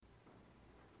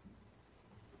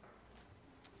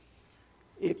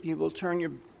If you will turn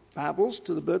your Bibles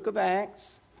to the book of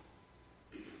Acts,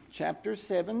 chapter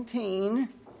 17,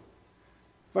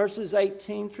 verses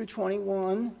 18 through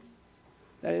 21.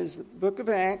 That is the book of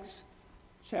Acts,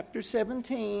 chapter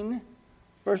 17,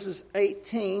 verses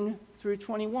 18 through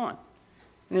 21.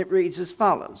 And it reads as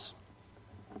follows.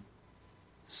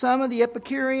 Some of the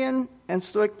Epicurean and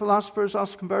Stoic philosophers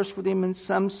also conversed with him, and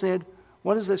some said,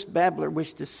 "What does this babbler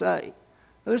wish to say?"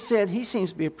 Others said, "He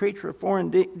seems to be a preacher of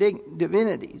foreign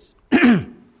divinities,"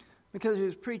 because he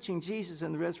was preaching Jesus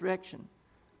and the resurrection.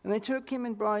 And they took him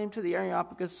and brought him to the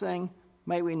Areopagus, saying,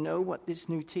 "May we know what this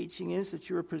new teaching is that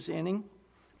you are presenting?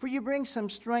 For you bring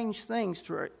some strange things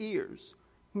to our ears.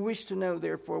 We wish to know,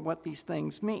 therefore, what these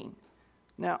things mean."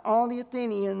 Now all the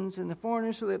Athenians and the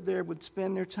foreigners who lived there would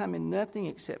spend their time in nothing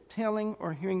except telling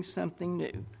or hearing something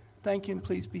new. Thank you, and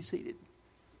please be seated.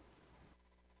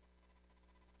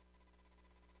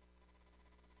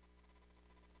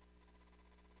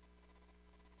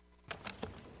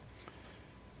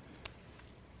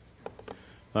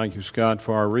 Thank you, Scott,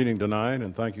 for our reading tonight,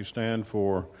 and thank you, Stan,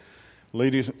 for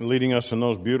leading us in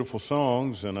those beautiful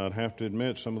songs, and I'd have to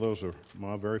admit some of those are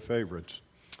my very favorites.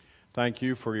 Thank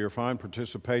you for your fine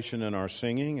participation in our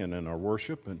singing and in our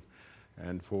worship,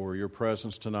 and for your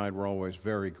presence tonight. We're always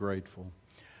very grateful.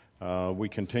 We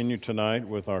continue tonight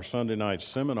with our Sunday night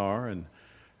seminar, and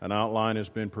an outline has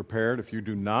been prepared. If you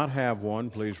do not have one,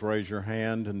 please raise your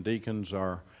hand, and deacons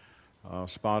are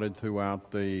spotted throughout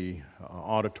the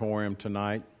auditorium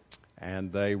tonight,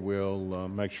 and they will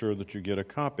make sure that you get a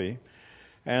copy.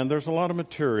 And there's a lot of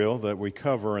material that we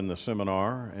cover in the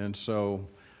seminar, and so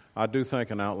I do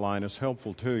think an outline is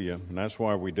helpful to you, and that's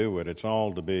why we do it. It's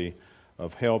all to be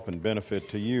of help and benefit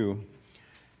to you.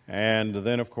 And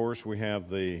then, of course, we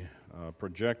have the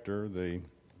projector, the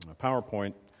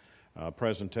PowerPoint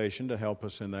presentation to help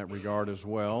us in that regard as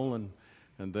well, and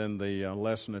then the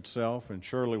lesson itself, and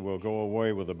surely we'll go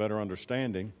away with a better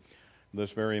understanding of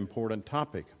this very important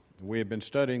topic. We have been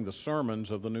studying the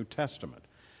sermons of the New Testament,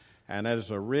 and that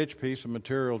is a rich piece of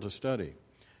material to study.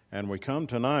 And we come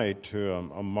tonight to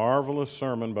a marvelous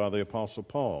sermon by the Apostle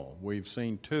Paul. We've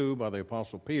seen two by the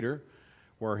Apostle Peter,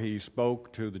 where he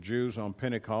spoke to the Jews on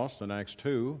Pentecost in Acts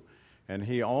 2, and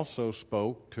he also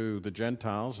spoke to the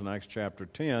Gentiles in Acts chapter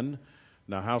 10,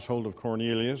 in the household of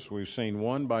Cornelius. We've seen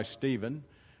one by Stephen,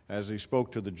 as he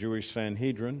spoke to the Jewish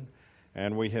Sanhedrin,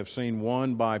 and we have seen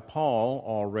one by Paul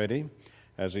already,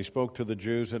 as he spoke to the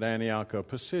Jews at Antioch of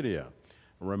Pisidia.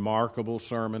 A remarkable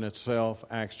sermon itself,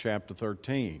 Acts chapter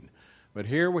 13. But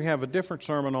here we have a different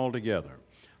sermon altogether.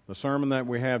 The sermon that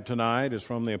we have tonight is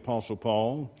from the Apostle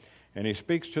Paul, and he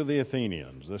speaks to the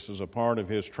Athenians. This is a part of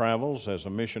his travels as a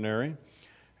missionary,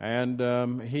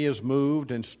 and he is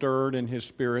moved and stirred in his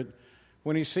spirit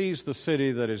when he sees the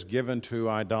city that is given to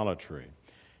idolatry.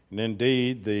 And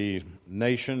indeed, the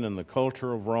nation and the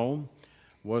culture of Rome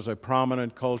was a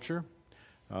prominent culture.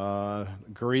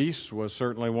 Greece was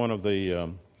certainly one of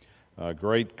the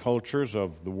great cultures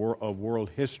of world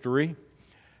history.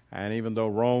 And even though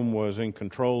Rome was in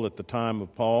control at the time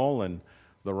of Paul and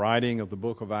the writing of the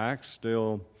book of Acts,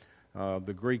 still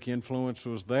the Greek influence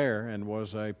was there and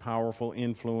was a powerful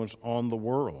influence on the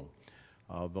world.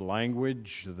 The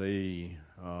language, the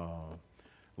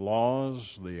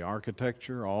laws, the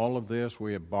architecture, all of this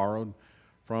we have borrowed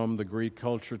from the Greek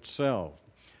culture itself.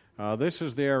 This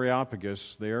is the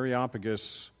Areopagus. The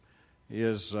Areopagus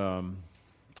is a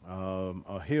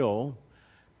hill,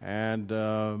 and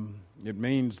it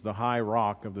means the high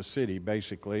rock of the city,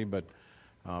 basically, but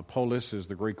polis is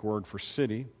the Greek word for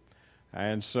city,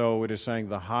 and so it is saying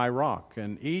the high rock.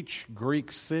 And each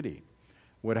Greek city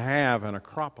would have an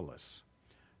acropolis.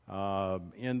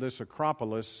 In this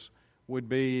acropolis would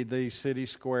be the city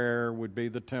square, would be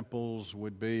the temples,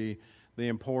 would be the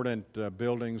important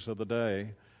buildings of the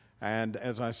day. And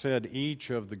as I said, each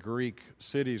of the Greek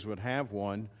cities would have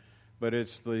one, but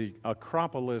it's the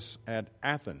Acropolis at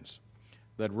Athens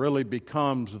that really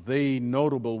becomes the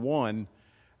notable one.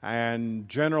 And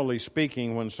generally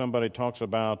speaking, when somebody talks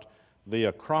about the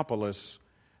Acropolis,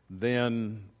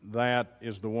 then that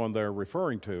is the one they're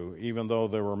referring to, even though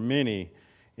there were many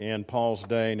in Paul's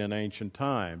day and in ancient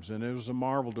times. And it was a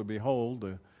marvel to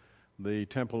behold the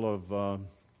temple of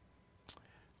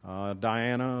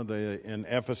Diana in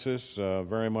Ephesus,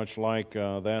 very much like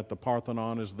that. The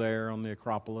Parthenon is there on the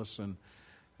Acropolis,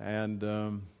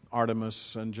 and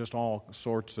Artemis, and just all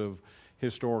sorts of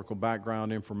historical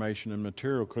background information and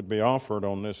material could be offered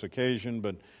on this occasion,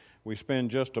 but we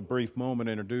spend just a brief moment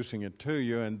introducing it to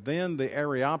you. And then the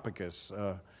Areopagus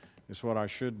is what I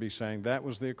should be saying. That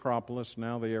was the Acropolis,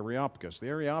 now the Areopagus. The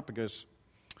Areopagus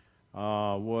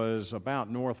was about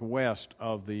northwest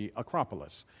of the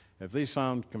Acropolis. If these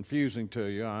sound confusing to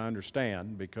you, I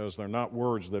understand, because they're not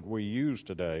words that we use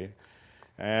today.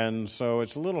 And so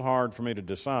it's a little hard for me to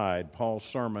decide Paul's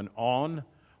sermon on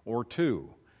or to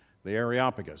the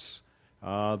Areopagus.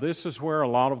 This is where a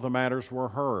lot of the matters were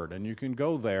heard, and you can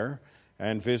go there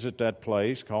and visit that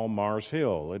place called Mars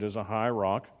Hill. It is a high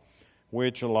rock,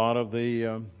 which a lot of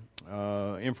the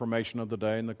information of the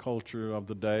day and the culture of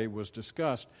the day was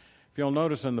discussed. If you'll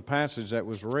notice in the passage that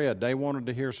was read, they wanted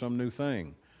to hear some new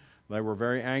thing. They were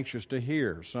very anxious to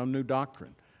hear some new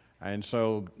doctrine. And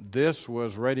so this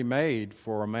was ready-made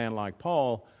for a man like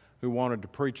Paul who wanted to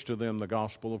preach to them the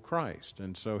gospel of Christ.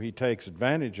 And so he takes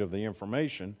advantage of the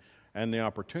information and the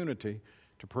opportunity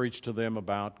to preach to them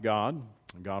about God,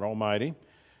 God Almighty,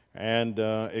 and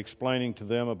explaining to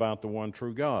them about the one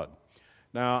true God.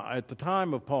 Now, at the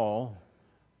time of Paul,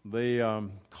 the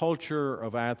culture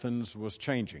of Athens was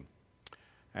changing,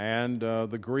 and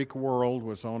the Greek world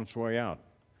was on its way out.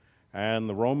 And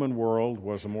the Roman world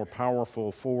was a more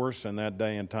powerful force in that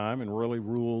day and time and really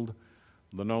ruled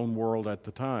the known world at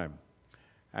the time.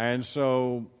 And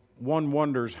so one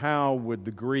wonders, how would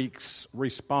the Greeks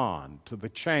respond to the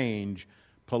change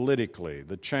politically,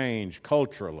 the change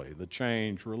culturally, the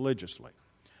change religiously?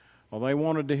 Well, they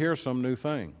wanted to hear some new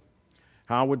thing.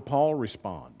 How would Paul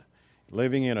respond?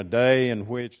 Living in a day in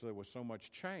which there was so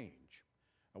much change.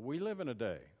 We live in a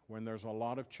day when there's a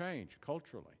lot of change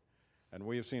culturally. And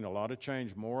we have seen a lot of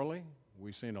change morally.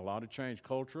 We've seen a lot of change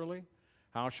culturally.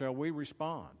 How shall we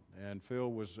respond? And Phil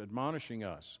was admonishing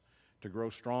us to grow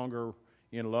stronger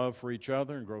in love for each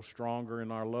other and grow stronger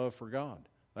in our love for God.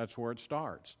 That's where it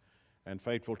starts. And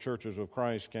faithful churches of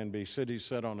Christ can be cities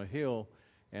set on a hill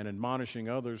and admonishing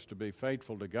others to be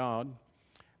faithful to God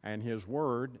and His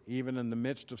Word, even in the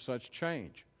midst of such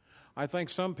change. I think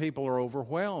some people are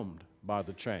overwhelmed by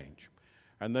the change.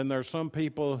 And then there's some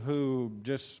people who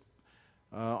just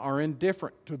are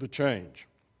indifferent to the change.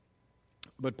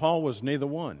 But Paul was neither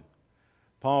one.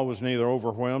 Paul was neither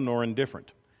overwhelmed nor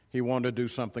indifferent. He wanted to do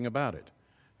something about it.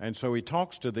 And so he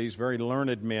talks to these very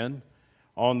learned men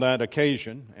on that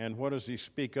occasion. And what does he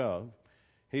speak of?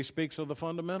 He speaks of the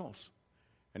fundamentals.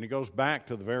 And he goes back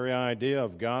to the very idea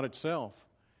of God itself.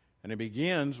 And he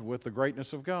begins with the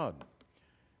greatness of God.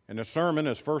 And the sermon,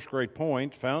 his first great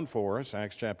point, found for us,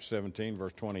 Acts chapter 17,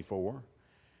 verse 24.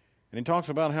 And he talks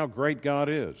about how great God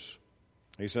is.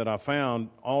 He said, I found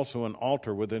also an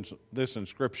altar with this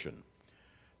inscription,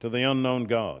 to the unknown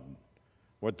God.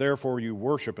 What therefore you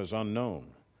worship is unknown.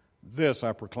 This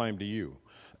I proclaim to you.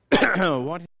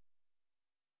 What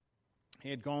he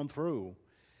had gone through,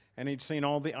 and he'd seen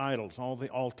all the idols, all the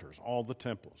altars, all the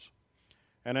temples.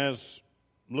 And as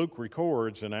Luke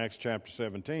records in Acts chapter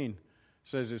 17,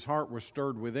 says his heart was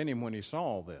stirred within him when he saw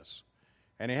all this.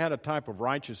 And he had a type of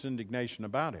righteous indignation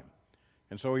about him.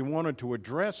 And so he wanted to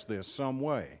address this some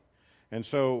way. And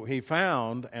so he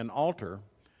found an altar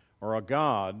or a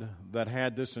god that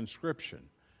had this inscription,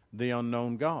 the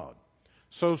unknown God.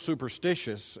 So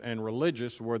superstitious and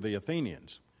religious were the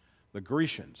Athenians, the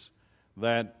Grecians,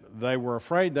 that they were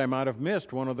afraid they might have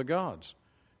missed one of the gods.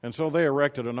 And so they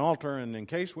erected an altar, and in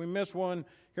case we miss one,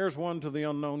 here's one to the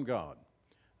unknown God,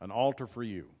 an altar for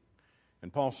you.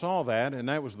 And Paul saw that, and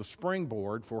that was the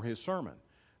springboard for his sermon.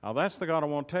 Now that's the God I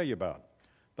want to tell you about.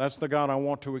 That's the God I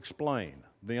want to explain,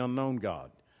 the unknown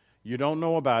God. You don't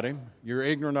know about Him. You're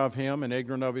ignorant of Him and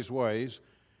ignorant of His ways,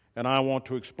 and I want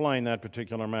to explain that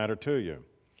particular matter to you.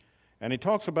 And he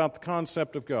talks about the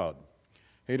concept of God.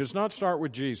 He does not start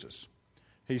with Jesus.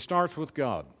 He starts with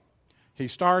God. He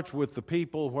starts with the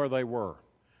people where they were.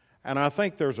 And I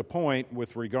think there's a point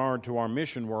with regard to our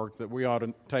mission work that we ought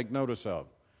to take notice of.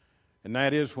 And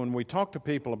that is, when we talk to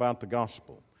people about the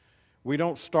gospel, we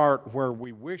don't start where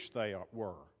we wish they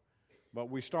were, but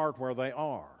we start where they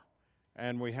are.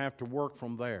 And we have to work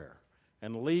from there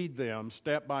and lead them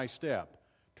step by step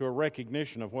to a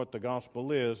recognition of what the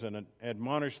gospel is and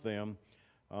admonish them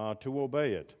to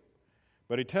obey it.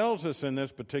 But he tells us in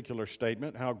this particular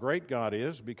statement how great God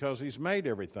is because He's made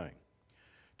everything.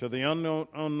 To the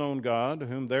unknown God,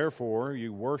 whom therefore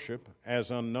you worship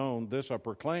as unknown, this I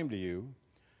proclaim to you,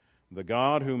 the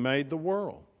God who made the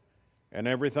world and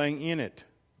everything in it,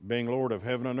 being Lord of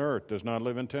heaven and earth, does not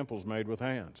live in temples made with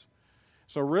hands.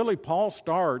 So really, Paul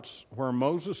starts where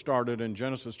Moses started in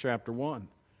Genesis chapter 1.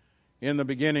 In the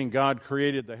beginning, God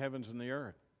created the heavens and the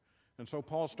earth. And so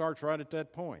Paul starts right at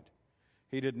that point.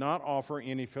 He did not offer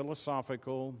any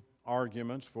philosophical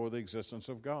arguments for the existence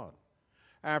of God.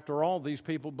 After all, these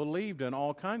people believed in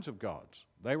all kinds of gods.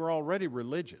 They were already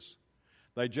religious.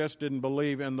 They just didn't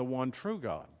believe in the one true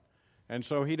God. And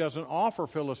so he doesn't offer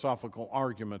philosophical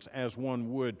arguments as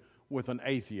one would with an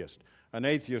atheist. An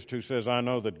atheist who says, I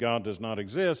know that God does not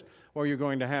exist, well, you're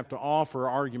going to have to offer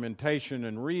argumentation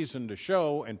and reason to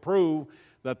show and prove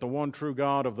that the one true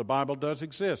God of the Bible does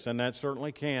exist, and that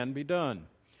certainly can be done.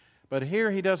 But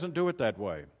here he doesn't do it that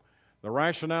way. The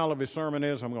rationale of his sermon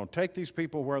is, I'm going to take these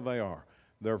people where they are.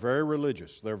 They're very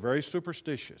religious. They're very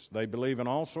superstitious. They believe in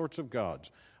all sorts of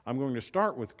gods. I'm going to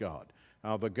start with God.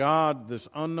 Now, the God, this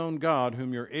unknown God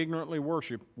whom you're ignorantly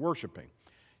worshiping,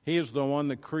 He is the one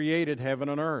that created heaven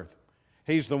and earth.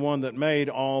 He's the one that made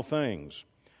all things.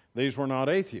 These were not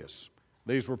atheists.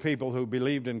 These were people who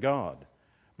believed in God.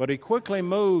 But he quickly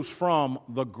moves from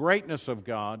the greatness of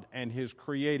God and His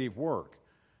creative work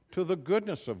to the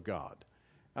goodness of God.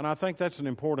 And I think that's an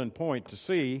important point to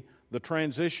see the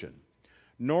transition.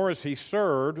 Nor is He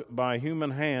served by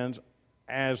human hands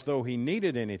as though He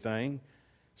needed anything,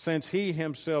 since He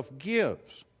Himself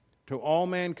gives to all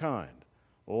mankind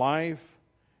life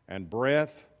and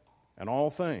breath and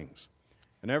all things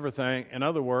and everything. In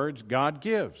other words, God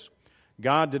gives.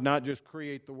 God did not just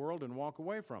create the world and walk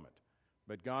away from it,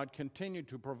 but God continued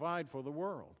to provide for the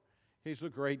world. He's a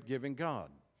great giving God.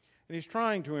 And He's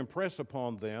trying to impress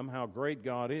upon them how great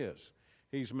God is.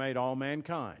 He's made all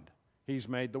mankind. He's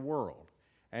made the world.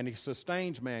 And He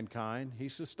sustains mankind. He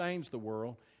sustains the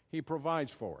world. He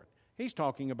provides for it. He's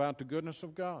talking about the goodness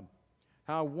of God.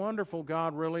 How wonderful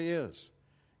God really is.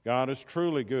 God is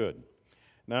truly good.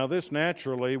 Now, this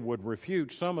naturally would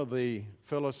refute some of the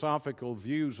philosophical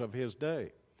views of his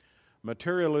day.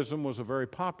 Materialism was a very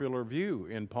popular view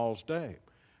in Paul's day.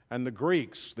 And the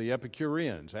Greeks, the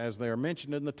Epicureans, as they are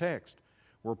mentioned in the text,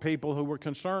 were people who were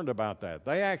concerned about that.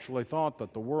 They actually thought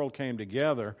that the world came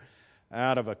together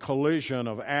out of a collision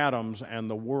of atoms, and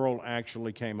the world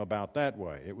actually came about that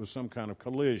way. It was some kind of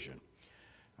collision.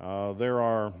 There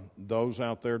are those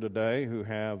out there today who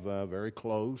have very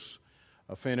close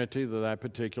affinity to that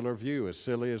particular view, as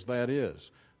silly as that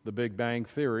is. The Big Bang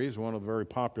Theory is one of the very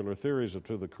popular theories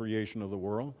to the creation of the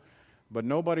world. But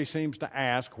nobody seems to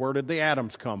ask, where did the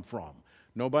atoms come from?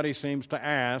 Nobody seems to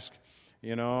ask,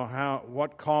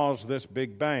 what caused this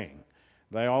Big Bang?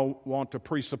 They all want to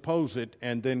presuppose it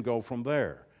and then go from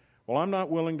there. Well, I'm not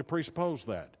willing to presuppose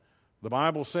that. The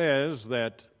Bible says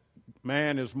that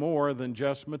man is more than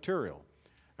just material,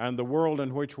 and the world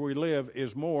in which we live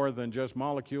is more than just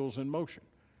molecules in motion.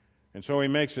 And so he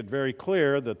makes it very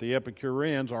clear that the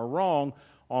Epicureans are wrong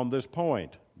on this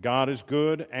point. God is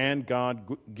good and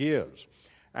God gives.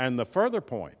 And the further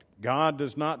point, God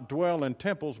does not dwell in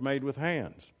temples made with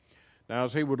hands. Now,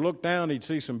 as he would look down, he'd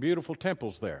see some beautiful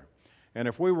temples there. And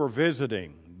if we were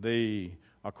visiting the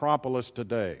Acropolis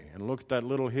today and looked at that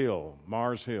little hill,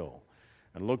 Mars Hill,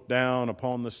 and looked down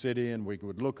upon the city, and we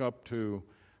would look up to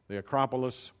the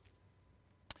Acropolis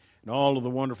and all of the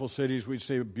wonderful cities, we'd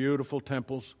see beautiful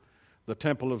temples. The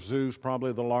Temple of Zeus,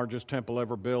 probably the largest temple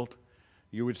ever built.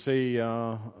 You would see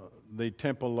the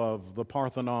Temple of the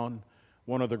Parthenon,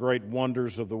 one of the great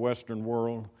wonders of the Western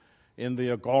world. In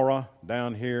the Agora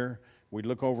down here, we'd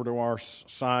look over to our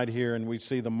side here and we'd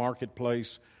see the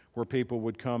marketplace where people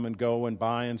would come and go and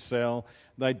buy and sell.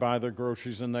 They'd buy their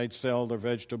groceries and they'd sell their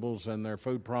vegetables and their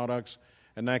food products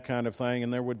and that kind of thing.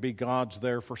 And there would be gods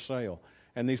there for sale.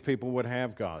 And these people would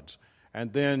have gods.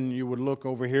 And then you would look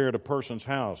over here at a person's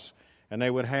house, and they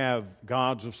would have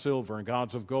gods of silver and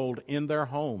gods of gold in their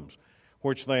homes,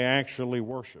 which they actually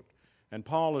worshiped. And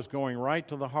Paul is going right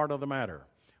to the heart of the matter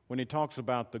when he talks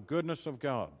about the goodness of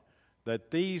God,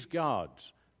 that these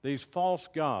gods, these false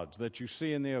gods that you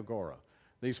see in the Agora,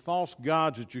 these false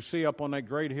gods that you see up on that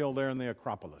great hill there in the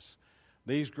Acropolis,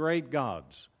 these great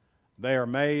gods, they are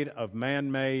made of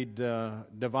man-made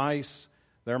device.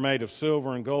 They're made of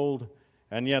silver and gold,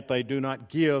 and yet they do not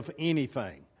give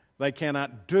anything. They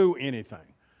cannot do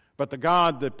anything. But the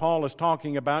God that Paul is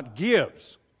talking about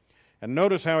gives. And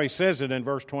notice how he says it in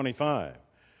verse 25.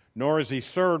 Nor is he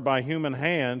served by human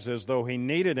hands as though he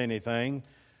needed anything,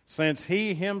 since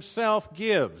he himself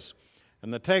gives.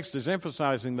 And the text is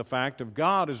emphasizing the fact of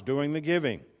God is doing the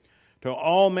giving to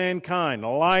all mankind,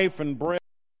 life and breath.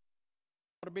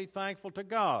 To be thankful to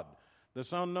God,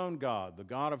 this unknown God, the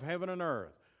God of heaven and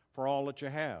earth, for all that you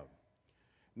have.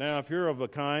 Now, if you're of the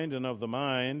kind and of the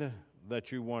mind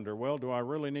that you wonder, well, do I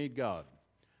really need God?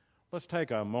 Let's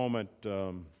take a moment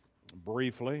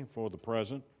briefly for the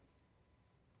present,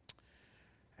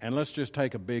 and let's just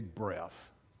take a big breath.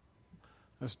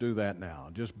 Let's do that now.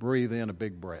 Just breathe in a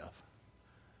big breath,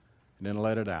 and then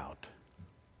let it out.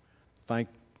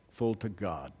 Thankful to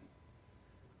God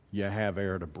you have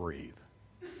air to breathe,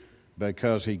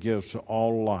 because He gives to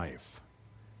all life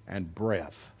and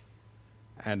breath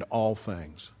and all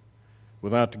things.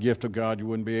 Without the gift of God, you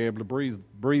wouldn't be able to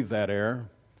breathe that air.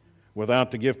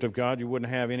 Without the gift of God, you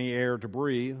wouldn't have any air to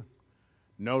breathe.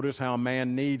 Notice how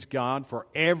man needs God for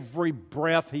every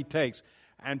breath he takes.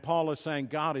 And Paul is saying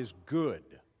God is good.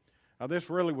 Now, this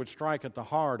really would strike at the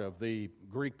heart of the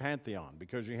Greek pantheon,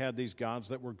 because you had these gods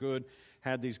that were good,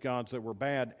 had these gods that were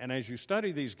bad. And as you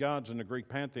study these gods in the Greek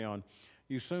pantheon,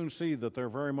 you soon see that they're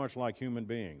very much like human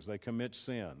beings. They commit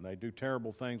sin. They do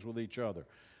terrible things with each other.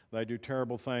 They do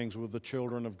terrible things with the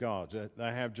children of God.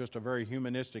 They have just a very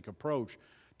humanistic approach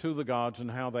to the gods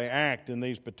and how they act in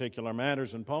these particular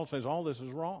matters. And Paul says all this is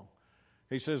wrong.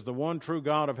 He says the one true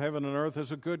God of heaven and earth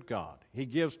is a good God. He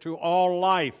gives to all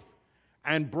life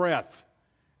and breath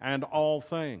and all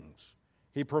things.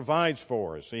 He provides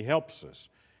for us. He helps us.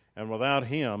 And without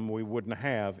Him, we wouldn't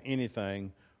have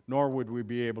anything, nor would we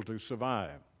be able to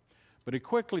survive. But he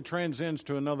quickly transcends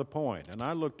to another point. And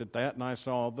I looked at that and I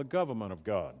saw the government of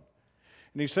God.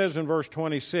 And he says in verse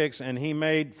 26, and He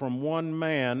made from one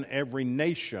man every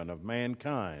nation of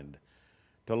mankind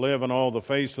to live on all the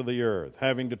face of the earth,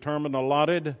 having determined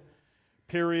allotted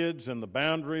periods and the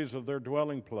boundaries of their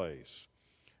dwelling place.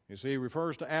 You see, he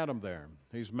refers to Adam there.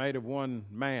 He's made of one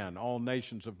man, all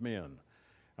nations of men.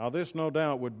 Now, this no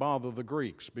doubt would bother the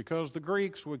Greeks, because the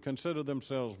Greeks would consider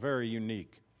themselves very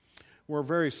unique. We're a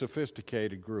very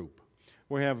sophisticated group.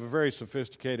 We have a very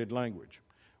sophisticated language.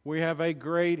 We have a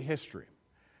great history.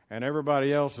 And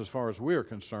everybody else, as far as we're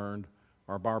concerned,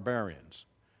 are barbarians.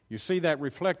 You see that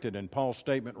reflected in Paul's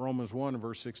statement, Romans 1,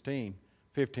 verse 16,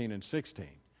 15, and 16.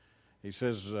 He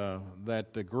says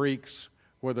that the Greeks,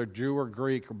 whether Jew or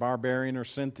Greek or barbarian or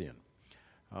Scythian,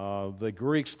 the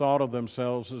Greeks thought of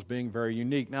themselves as being very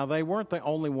unique. Now, they weren't the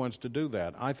only ones to do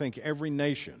that. I think every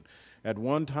nation at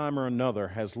one time or another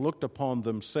has looked upon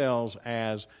themselves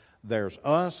as there's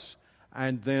us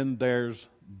and then there's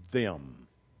them.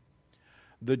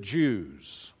 The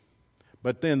Jews,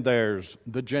 but then there's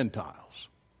the Gentiles.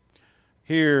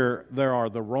 Here there are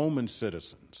the Roman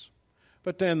citizens,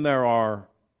 but then there are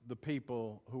the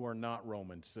people who are not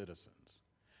Roman citizens.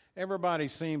 Everybody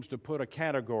seems to put a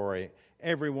category,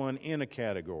 everyone in a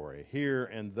category, here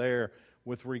and there,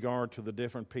 with regard to the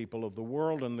different people of the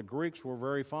world, and the Greeks were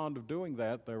very fond of doing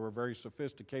that. They were a very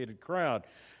sophisticated crowd.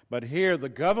 But here, the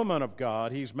government of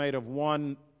God, He's made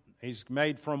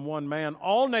from one man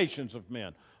all nations of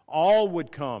men. All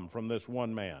would come from this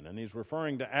one man, and He's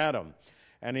referring to Adam.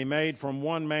 And He made from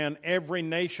one man every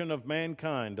nation of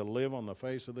mankind to live on the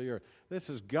face of the earth.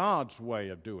 This is God's way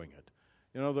of doing it.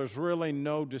 You know, there's really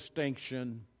no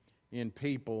distinction in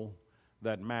people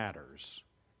that matters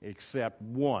except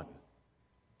one.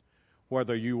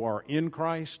 Whether you are in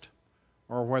Christ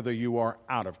or whether you are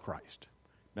out of Christ.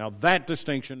 Now that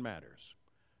distinction matters.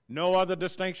 No other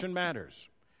distinction matters.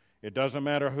 It doesn't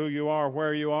matter who you are,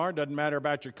 where you are. It doesn't matter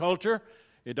about your culture.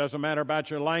 It doesn't matter about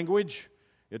your language.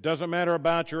 It doesn't matter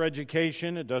about your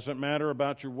education. It doesn't matter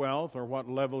about your wealth or what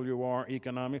level you are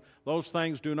economically. Those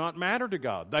things do not matter to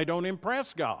God. They don't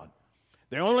impress God.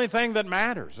 The only thing that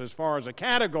matters as far as a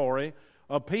category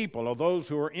of people are those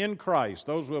who are in Christ,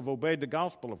 those who have obeyed the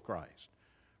gospel of Christ,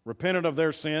 repented of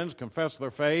their sins, confessed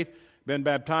their faith, been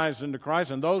baptized into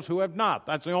Christ, and those who have not.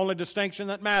 That's the only distinction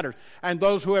that matters. And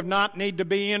those who have not need to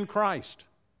be in Christ.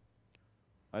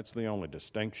 That's the only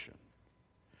distinction.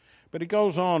 But he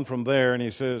goes on from there and he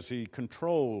says He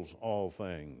controls all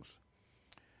things.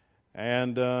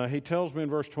 And he tells me in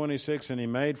verse 26, and He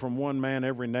made from one man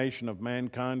every nation of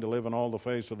mankind to live on all the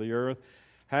face of the earth,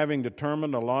 having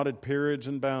determined allotted periods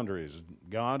and boundaries.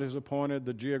 God has appointed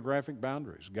the geographic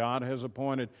boundaries. God has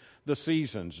appointed the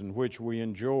seasons in which we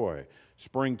enjoy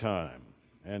springtime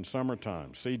and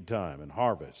summertime, seed time and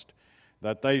harvest,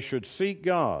 that they should seek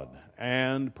God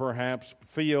and perhaps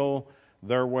feel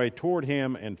their way toward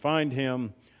Him and find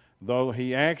Him, though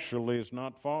He actually is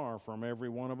not far from every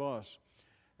one of us.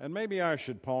 And maybe I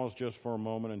should pause just for a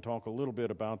moment and talk a little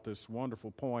bit about this wonderful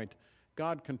point.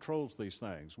 God controls these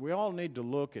things. We all need to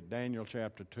look at Daniel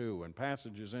chapter 2 and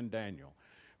passages in Daniel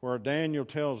where Daniel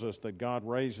tells us that God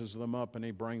raises them up and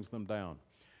He brings them down.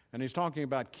 And he's talking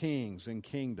about kings and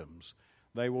kingdoms.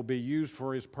 They will be used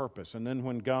for His purpose. And then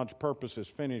when God's purpose is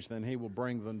finished, then He will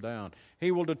bring them down.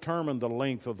 He will determine the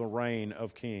length of the reign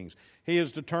of kings. He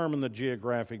has determined the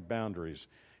geographic boundaries.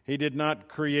 He did not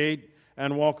create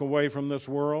and walk away from this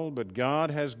world, but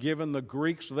God has given the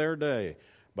Greeks their day.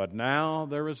 But now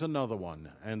there is another one,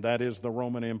 and that is the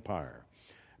Roman Empire.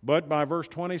 But by verse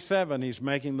 27, he's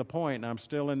making the point, and I'm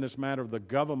still in this matter of the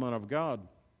government of God.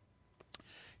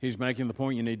 He's making the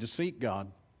point you need to seek God.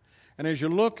 And as you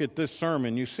look at this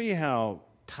sermon, you see how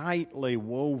tightly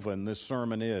woven this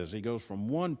sermon is. He goes from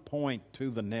one point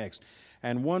to the next.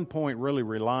 And one point really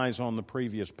relies on the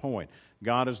previous point.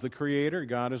 God is the creator,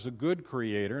 God is a good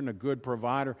creator and a good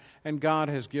provider, and God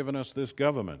has given us this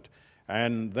government.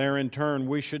 And there in turn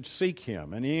we should seek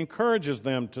Him. And He encourages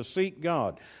them to seek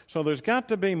God. So there's got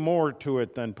to be more to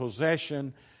it than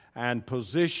possession and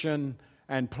position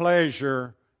and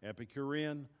pleasure.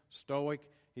 Epicurean, Stoic,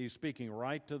 He's speaking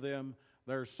right to them.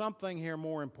 There's something here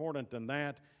more important than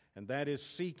that, and that is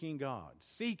seeking God.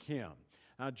 Seek Him.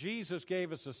 Now, Jesus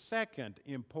gave us a second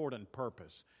important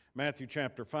purpose. Matthew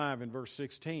chapter 5 and verse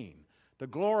 16. To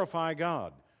glorify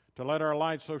God, to let our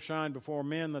light so shine before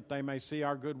men that they may see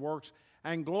our good works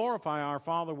and glorify our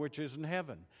Father which is in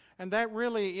heaven. And that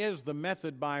really is the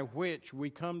method by which we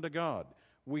come to God.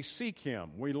 We seek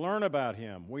Him, we learn about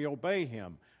Him, we obey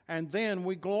Him, and then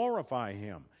we glorify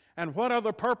Him. And what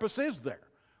other purpose is there?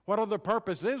 What other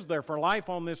purpose is there for life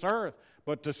on this earth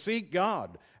but to seek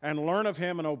God and learn of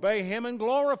Him and obey Him and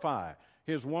glorify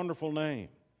His wonderful name?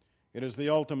 It is the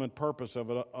ultimate purpose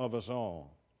of us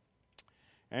all.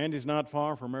 And He's not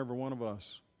far from every one of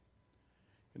us.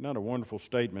 Isn't that a wonderful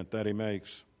statement that He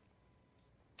makes?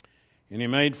 And He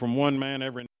made from one man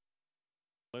every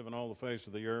live on all the face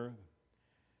of the earth,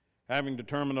 having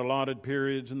determined allotted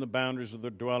periods and the boundaries of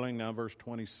their dwelling, now verse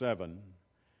 27,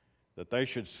 that they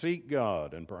should seek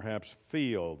God and perhaps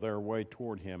feel their way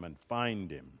toward Him and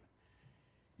find Him.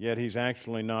 Yet He's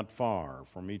actually not far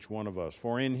from each one of us.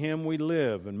 For in Him we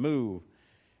live and move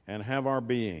and have our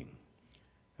being.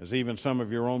 As even some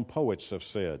of your own poets have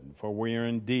said, for we are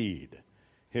indeed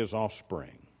His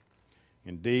offspring.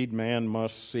 Indeed, man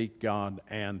must seek God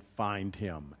and find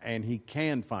Him. And he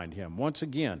can find Him. Once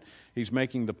again, he's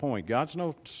making the point. God's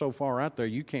not so far out there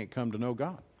you can't come to know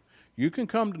God. You can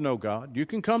come to know God. You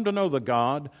can come to know the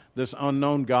God, this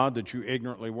unknown God that you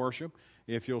ignorantly worship,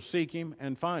 if you'll seek Him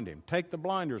and find Him. Take the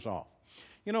blinders off.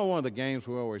 You know, one of the games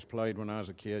we always played when I was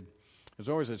a kid, it was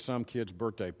always at some kid's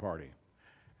birthday party.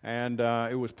 And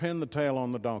it was pin the tail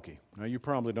on the donkey. Now, you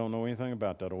probably don't know anything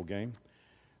about that old game.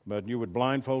 But you would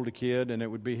blindfold a kid, and it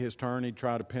would be his turn. He'd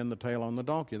try to pin the tail on the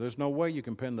donkey. There's no way you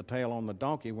can pin the tail on the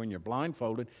donkey when you're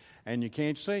blindfolded and you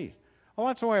can't see. Well,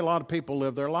 that's the way a lot of people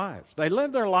live their lives. They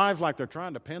live their lives like they're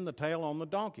trying to pin the tail on the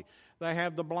donkey. They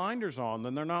have the blinders on,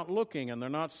 and they're not looking, and they're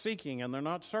not seeking, and they're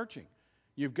not searching.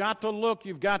 You've got to look,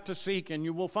 you've got to seek, and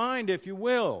you will find, if you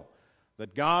will,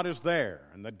 that God is there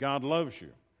and that God loves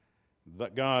you.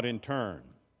 That God, in turn,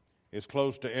 is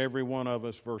close to every one of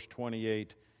us. Verse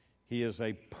 28, He is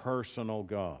a personal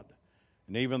God.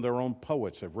 And even their own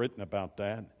poets have written about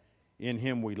that. In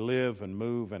Him we live and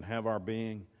move and have our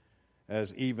being,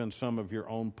 as even some of your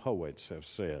own poets have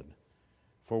said.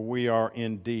 For we are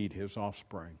indeed His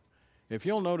offspring. If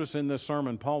you'll notice in this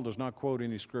sermon, Paul does not quote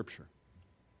any Scripture,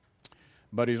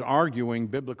 but he's arguing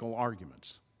biblical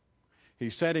arguments.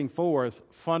 He's setting forth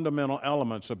fundamental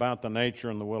elements about the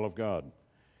nature and the will of God. And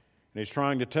he's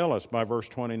trying to tell us by verse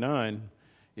 29,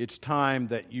 it's time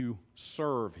that you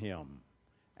serve Him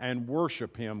and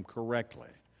worship Him correctly.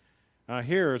 Now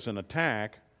here's an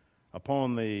attack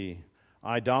upon the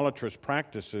idolatrous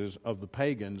practices of the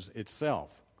pagans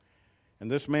itself. And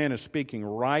this man is speaking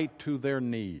right to their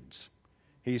needs.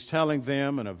 He's telling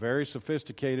them in a very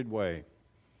sophisticated way,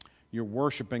 you're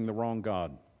worshiping the wrong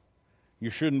God. You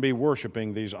shouldn't be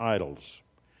worshiping these idols.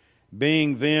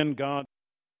 Being then God,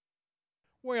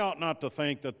 we ought not to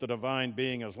think that the divine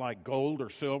being is like gold or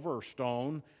silver or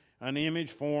stone, an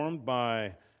image formed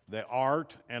by the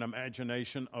art and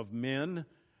imagination of men.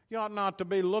 You ought not to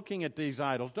be looking at these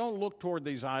idols. Don't look toward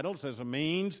these idols as a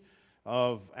means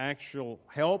of actual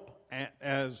help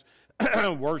as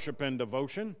worship and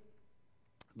devotion.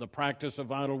 The practice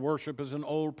of idol worship is an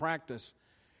old practice.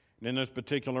 In this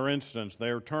particular instance, they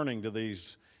are turning to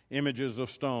these images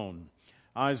of stone.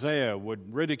 Isaiah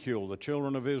would ridicule the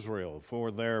children of Israel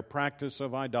for their practice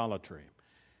of idolatry,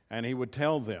 and he would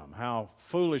tell them how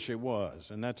foolish it was.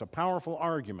 And that's a powerful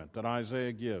argument that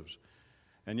Isaiah gives.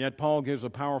 And yet Paul gives a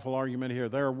powerful argument here.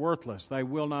 They're worthless. They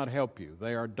will not help you.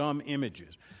 They are dumb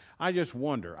images. I just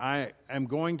wonder, I am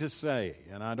going to say,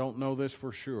 and I don't know this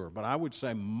for sure, but I would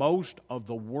say most of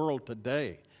the world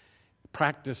today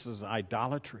practices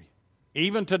idolatry.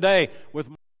 Even today, with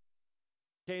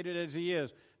educated as he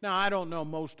is. Now, I don't know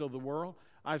most of the world.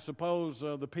 I suppose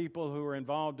the people who are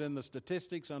involved in the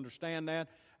statistics understand that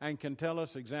and can tell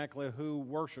us exactly who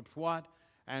worships what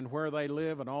and where they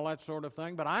live and all that sort of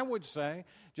thing. But I would say,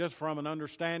 just from an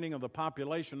understanding of the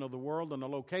population of the world and the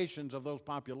locations of those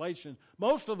populations,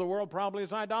 most of the world probably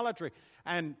is idolatry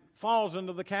and falls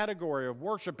into the category of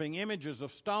worshiping images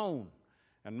of stone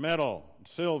and metal, and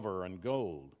silver and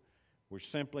gold, which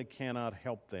simply cannot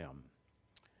help them.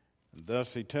 And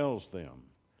thus he tells them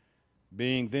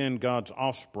being then God's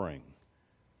offspring,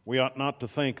 we ought not to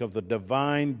think of the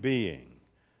divine being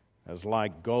as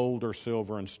like gold or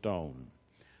silver and stone.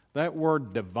 That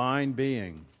word divine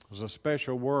being is a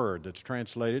special word that's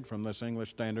translated from this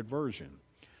English Standard Version.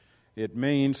 It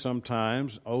means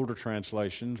sometimes older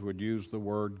translations would use the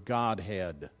word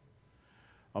Godhead.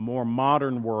 A more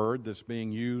modern word that's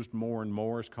being used more and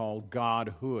more is called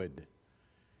Godhood.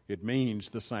 It means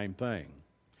the same thing.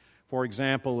 For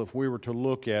example, if we were to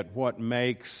look at what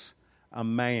makes a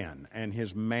man and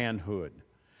his manhood,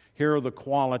 here are the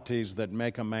qualities that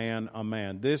make a man a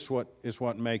man. This is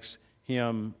what makes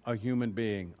him a human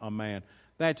being, a man.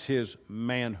 That's his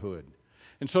manhood.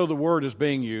 And so the word is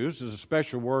being used as a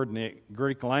special word in the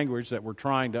Greek language that we're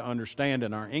trying to understand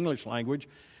in our English language.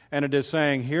 And it is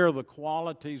saying, here are the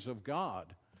qualities of God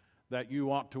that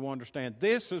you ought to understand.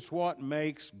 This is what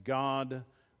makes God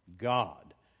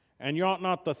God. And you ought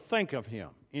not to think of him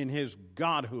in his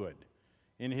godhood,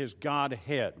 in his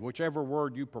Godhead, whichever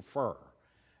word you prefer,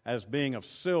 as being of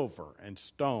silver and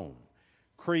stone,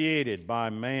 created by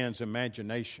man's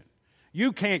imagination.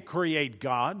 You can't create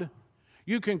God.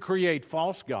 You can create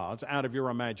false gods out of your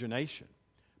imagination.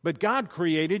 But God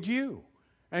created you,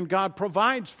 and God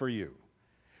provides for you.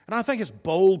 And I think it's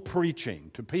bold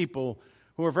preaching to people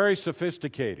who are very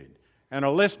sophisticated and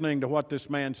are listening to what this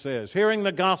man says, hearing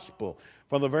the gospel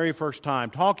for the very first time,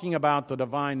 talking about the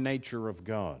divine nature of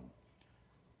God.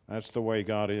 That's the way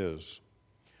God is.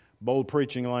 Bold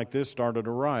preaching like this started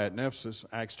a riot in Ephesus,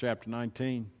 Acts chapter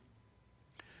 19.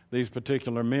 These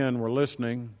particular men were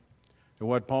listening to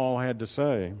what Paul had to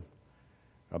say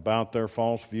about their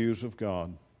false views of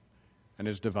God and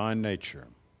his divine nature.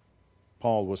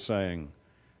 Paul was saying,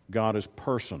 God is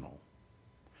personal.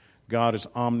 God is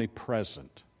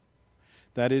omnipresent.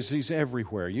 That is, he's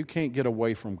everywhere. You can't get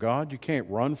away from God. You can't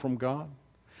run from God.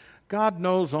 God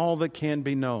knows all that can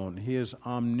be known. He is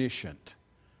omniscient.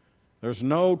 There's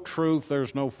no truth,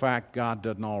 there's no fact God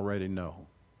doesn't already know.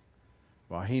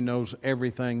 Well, he knows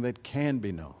everything that can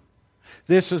be known.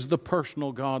 This is the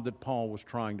personal God that Paul was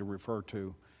trying to refer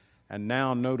to. And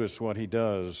now notice what he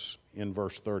does in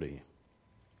verse 30.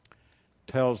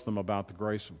 Tells them about the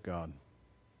grace of God.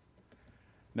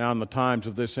 Now in the times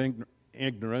of this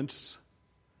ignorance,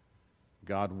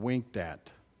 God winked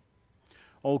at.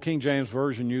 Old King James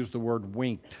Version used the word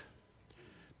winked.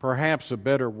 Perhaps a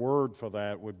better word for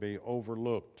that would be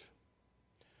overlooked.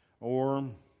 Or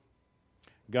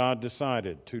God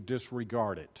decided to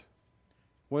disregard it.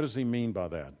 What does he mean by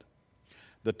that?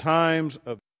 The times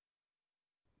of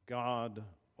God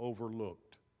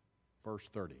overlooked. Verse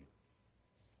 30.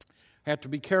 Have to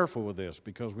be careful with this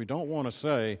because we don't want to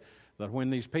say that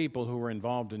when these people who were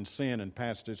involved in sin in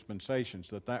past dispensations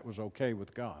that was okay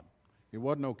with God. It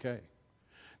wasn't okay.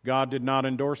 God did not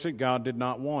endorse it. God did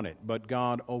not want it. But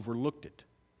God overlooked it.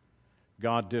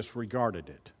 God disregarded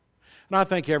it. And I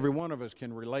think every one of us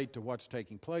can relate to what's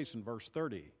taking place in verse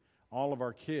 30. All of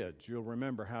our kids, you'll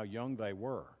remember how young they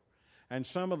were. And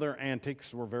some of their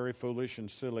antics were very foolish and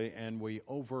silly, and we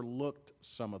overlooked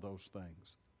some of those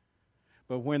things.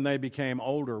 But when they became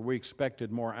older, we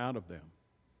expected more out of them.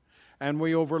 And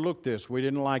we overlooked this. We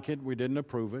didn't like it. We didn't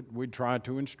approve it. We tried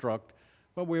to instruct,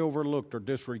 but we overlooked or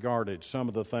disregarded some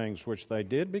of the things which they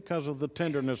did because of the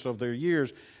tenderness of their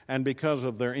years and because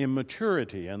of their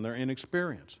immaturity and their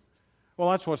inexperience. Well,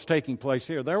 that's what's taking place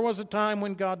here. There was a time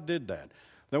when God did that.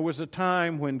 There was a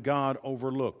time when God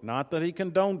overlooked. Not that he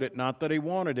condoned it, not that he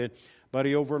wanted it, but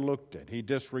he overlooked it. He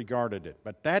disregarded it.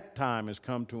 But that time has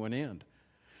come to an end.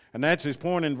 And that's his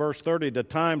point in verse 30. The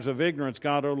times of ignorance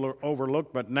God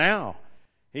overlooked, but now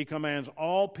he commands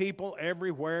all people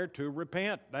everywhere to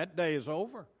repent. That day is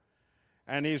over.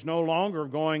 And he's no longer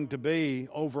going to be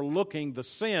overlooking the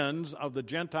sins of the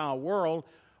Gentile world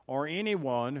or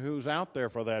anyone who's out there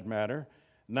for that matter,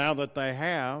 now that they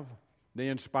have the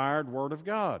inspired Word of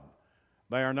God.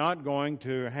 They are not going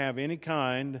to have any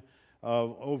kind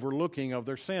of overlooking of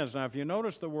their sins. Now, if you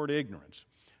notice the word ignorance,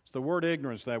 it's the word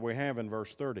ignorance that we have in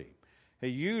verse 30. He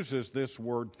uses this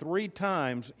word 3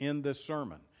 times in this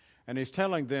sermon, and he's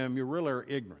telling them, you really are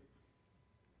ignorant.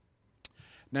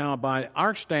 Now, by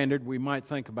our standard, we might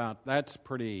think about that's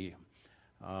pretty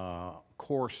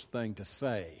coarse thing to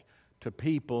say to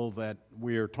people that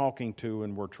we're talking to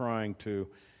and we're trying to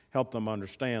help them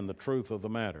understand the truth of the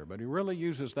matter. But he really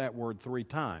uses that word 3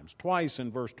 times, twice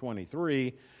in verse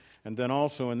 23, and then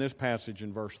also in this passage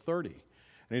in verse 30.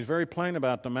 And he's very plain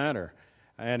about the matter.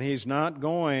 And he's not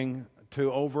going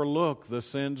to overlook the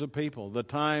sins of people, the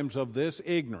times of this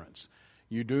ignorance.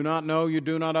 You do not know, you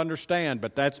do not understand,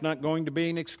 but that's not going to be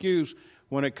an excuse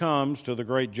when it comes to the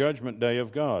great judgment day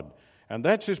of God. And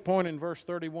that's his point in verse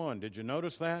 31. Did you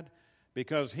notice that?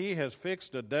 because he has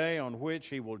fixed a day on which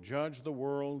he will judge the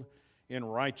world in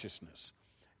righteousness.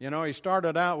 You know, he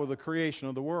started out with the creation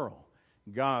of the world.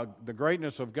 God, the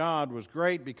greatness of God was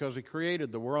great because he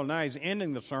created the world. Now he's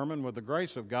ending the sermon with the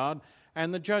grace of God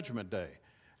and the judgment day.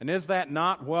 And is that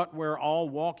not what we're all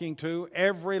walking to?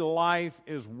 Every life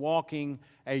is walking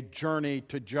a journey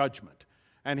to judgment.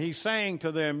 And he's saying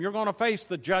to them, you're going to face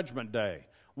the judgment day,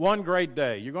 one great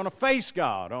day. You're going to face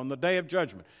God on the day of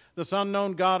judgment. This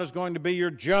unknown God is going to be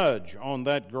your judge on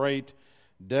that great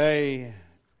day,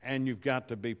 and you've got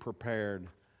to be prepared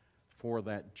for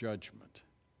that judgment.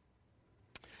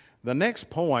 The next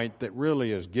point that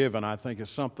really is given, I think, is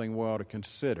something we ought to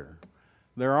consider.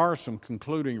 There are some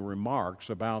concluding remarks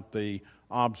about the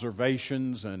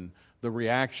observations and the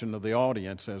reaction of the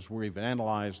audience as we've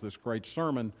analyzed this great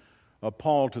sermon of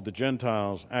Paul to the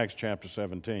Gentiles, Acts chapter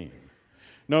 17.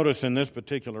 Notice in this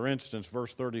particular instance,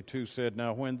 verse 32 said,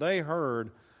 now when they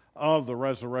heard of the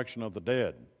resurrection of the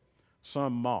dead,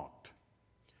 some mocked,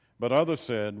 but others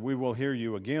said, we will hear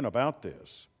you again about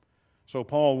this. So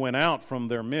Paul went out from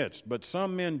their midst, but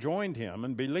some men joined him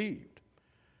and believed,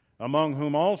 among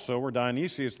whom also were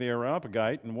Dionysius the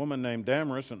Areopagite and a woman named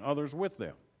Damaris and others with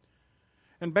them.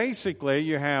 And basically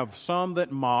you have some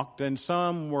that mocked and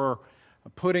some were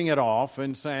putting it off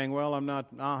and saying, well,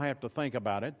 I'll have to think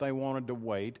about it. They wanted to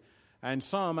wait. And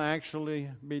some actually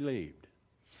believed.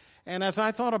 And as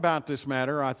I thought about this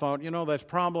matter, I thought, that's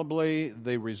probably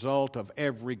the result of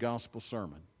every gospel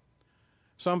sermon.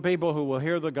 Some people who will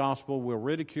hear the gospel will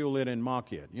ridicule it and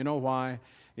mock it. You know why?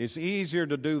 It's easier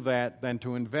to do that than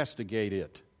to investigate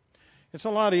it. It's a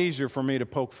lot easier for me to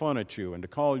poke fun at you and to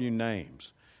call you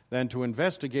names than to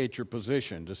investigate your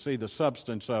position, to see the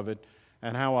substance of it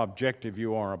and how objective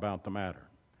you are about the matter.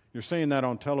 You're seeing that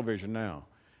on television now,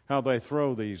 how they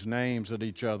throw these names at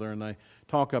each other and they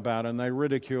talk about it and they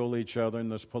ridicule each other in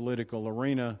this political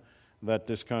arena that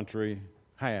this country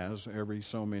has every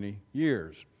so many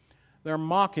years. They're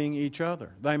mocking each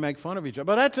other. They make fun of each other.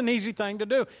 But that's an easy thing to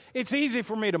do. It's easy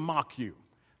for me to mock you.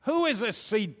 Who is this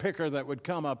seed picker that would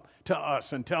come up to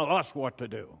us and tell us what to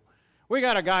do? We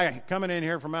got a guy coming in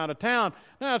here from out of town.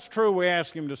 Now, it's true we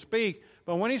ask him to speak,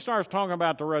 but when he starts talking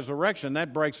about the resurrection,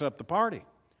 that breaks up the party.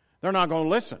 They're not going to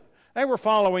listen. They were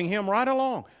following him right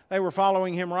along. They were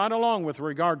following him right along with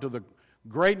regard to the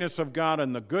greatness of God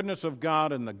and the goodness of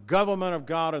God and the government of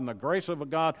God and the grace of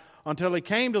God until he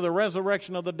came to the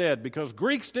resurrection of the dead, because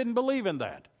Greeks didn't believe in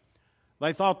that.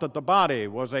 They thought that the body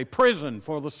was a prison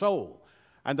for the soul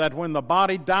and that when the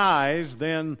body dies,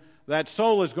 then that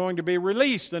soul is going to be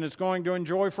released and it's going to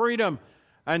enjoy freedom.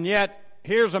 And yet,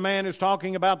 here's a man who's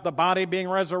talking about the body being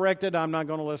resurrected. I'm not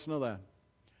going to listen to that.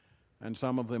 And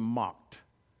some of them mocked.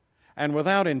 And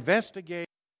without investigating,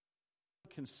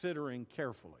 considering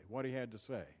carefully what he had to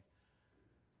say,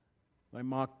 they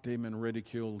mocked him and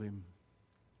ridiculed him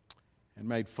and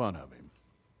made fun of him.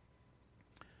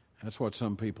 That's what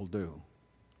some people do.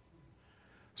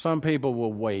 Some people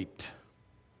will wait.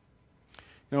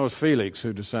 It was Felix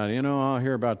who decided, I'll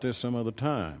hear about this some other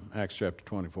time, Acts chapter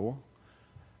 24.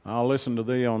 I'll listen to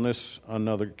thee on this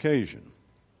another occasion.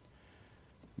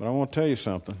 But I want to tell you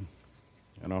something,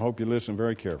 and I hope you listen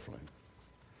very carefully.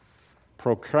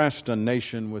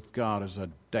 Procrastination with God is a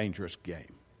dangerous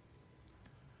game.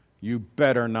 You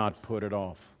better not put it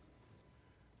off.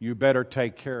 You better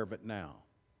take care of it now.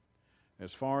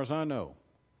 As far as I know,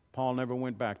 Paul never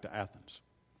went back to Athens.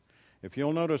 If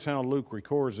you'll notice how Luke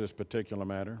records this particular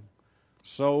matter,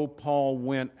 so Paul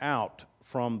went out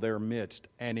from their midst,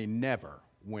 and he never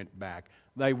went back.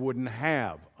 They wouldn't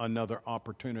have another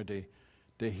opportunity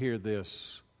to hear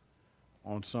this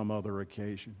on some other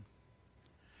occasion.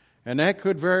 And that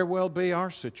could very well be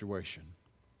our situation.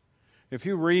 If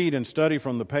you read and study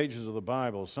from the pages of the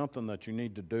Bible something that you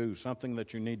need to do, something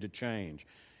that you need to change,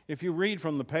 if you read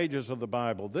from the pages of the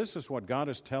Bible, this is what God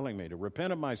is telling me, to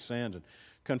repent of my sins and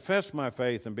confess my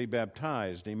faith and be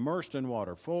baptized, immersed in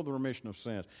water, full of the remission of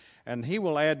sins, and He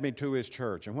will add me to His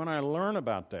church. And when I learn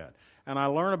about that, and I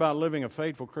learn about living a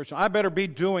faithful Christian, I better be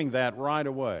doing that right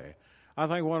away. I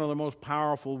think one of the most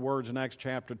powerful words in Acts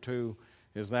chapter 2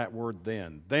 is that word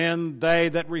then. Then they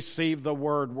that received the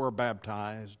word were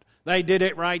baptized. They did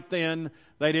it right then.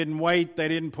 They didn't wait. They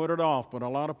didn't put it off. But a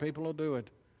lot of people will do it.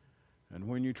 And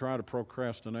when you try to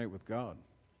procrastinate with God,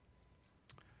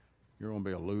 you're going to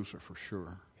be a loser for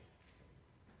sure.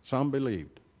 Some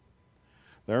believed.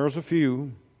 There was a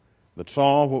few that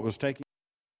saw what was taking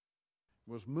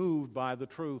place, was moved by the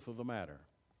truth of the matter.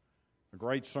 A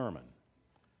great sermon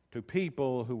to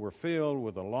people who were filled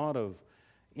with a lot of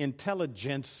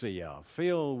intelligentsia,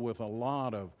 filled with a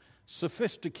lot of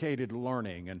sophisticated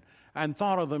learning, and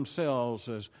thought of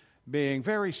themselves being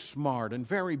very smart and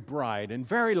very bright and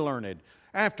very learned.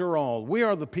 After all, we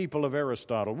are the people of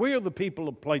Aristotle. We are the people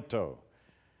of Plato.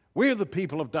 We are the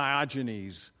people of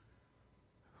Diogenes.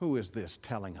 Who is this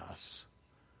telling us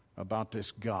about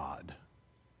this God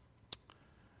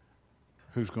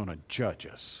who's going to judge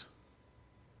us?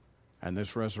 And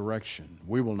this resurrection,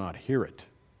 we will not hear it.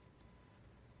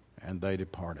 And they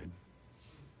departed.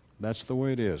 That's the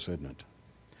way it is, isn't it?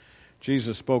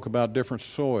 Jesus spoke about different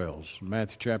soils in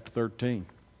Matthew chapter 13.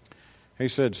 He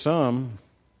said some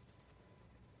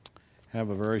have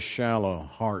a very shallow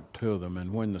heart to them,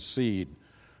 and when the seed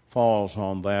falls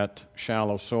on that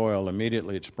shallow soil,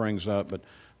 immediately it springs up, but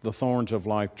the thorns of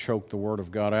life choke the word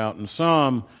of God out. And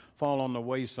some fall on the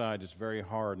wayside, it's very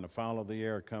hard, and the fowl of the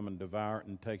air come and devour it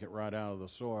and take it right out of the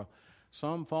soil.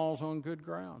 Some falls on good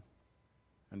ground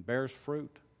and bears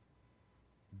fruit.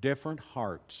 Different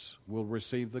hearts will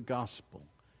receive the gospel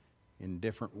in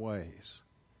different ways.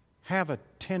 Have a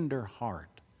tender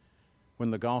heart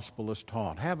when the gospel is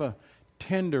taught. Have a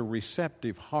tender,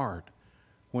 receptive heart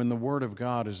when the Word of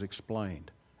God is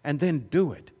explained. And then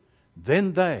do it.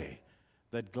 Then they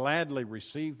that gladly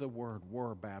received the Word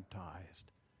were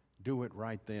baptized. Do it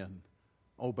right then.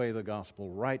 Obey the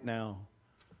gospel right now.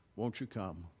 Won't you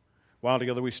come? While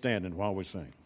together we stand and while we sing.